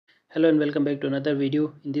Hello and welcome back to another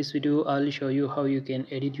video. In this video I'll show you how you can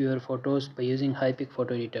edit your photos by using Hypic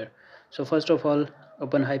photo editor. So first of all,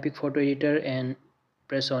 open Hypic photo editor and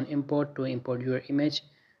press on import to import your image.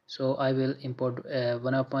 So I will import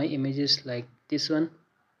one of my images like this one.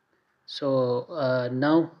 So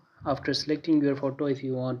now after selecting your photo, if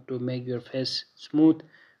you want to make your face smooth,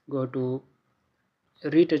 go to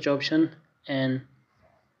retouch option and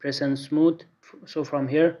press on smooth. So from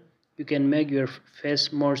here you can make your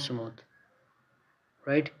face more smooth,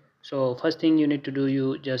 right? So first thing you need to do,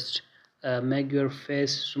 you just make your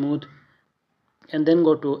face smooth and then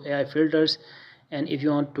go to AI filters, and if you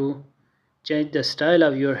want to change the style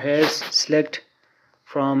of your hairs, select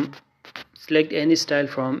any style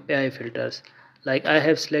from AI filters. Like I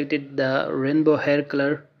have selected the rainbow hair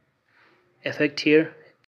color effect here.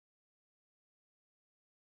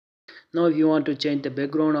 Now if you want to change the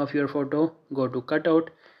background of your photo, go to cutout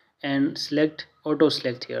and select auto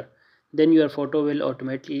select here. Then your photo will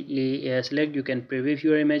automatically select. You can preview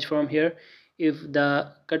your image from here. If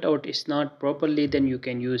the cutout is not properly, then you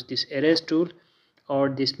can use this erase tool or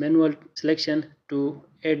this manual selection to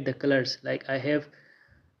add the colors. Like I have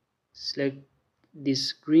select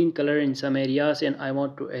this green color in some areas and I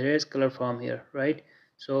want to erase color from here, right?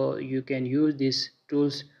 So you can use these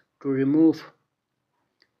tools to remove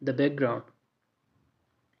the background.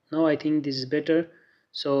 Now I think this is better,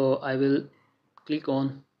 so I will click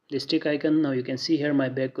on the stick icon. Now you can see here my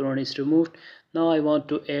background is removed. Now I want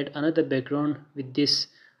to add another background with this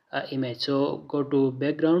image, so go to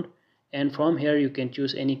background and from here you can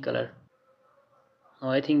choose any color. Now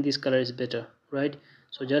I think this color is better, right?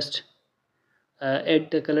 So just add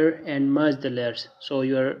the color and merge the layers. So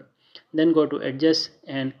you are then go to adjust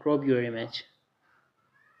and crop your image.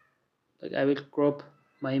 Like I will crop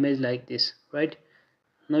my image like this, right?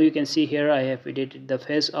 Now you can see here I have edited the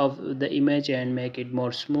face of the image and make it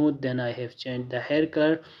more smooth. Then I have changed the hair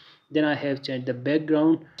color, then I have changed the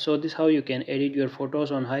background. So this is how you can edit your photos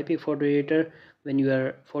on Hypic photo editor. When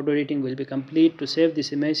your photo editing will be complete, to save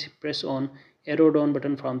this image, press on arrow down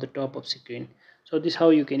button from the top of screen. So this is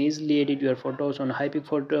how you can easily edit your photos on Hypic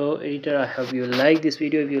photo editor. I hope you like this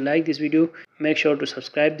video. If you like this video, make sure to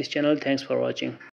subscribe this channel. Thanks for watching.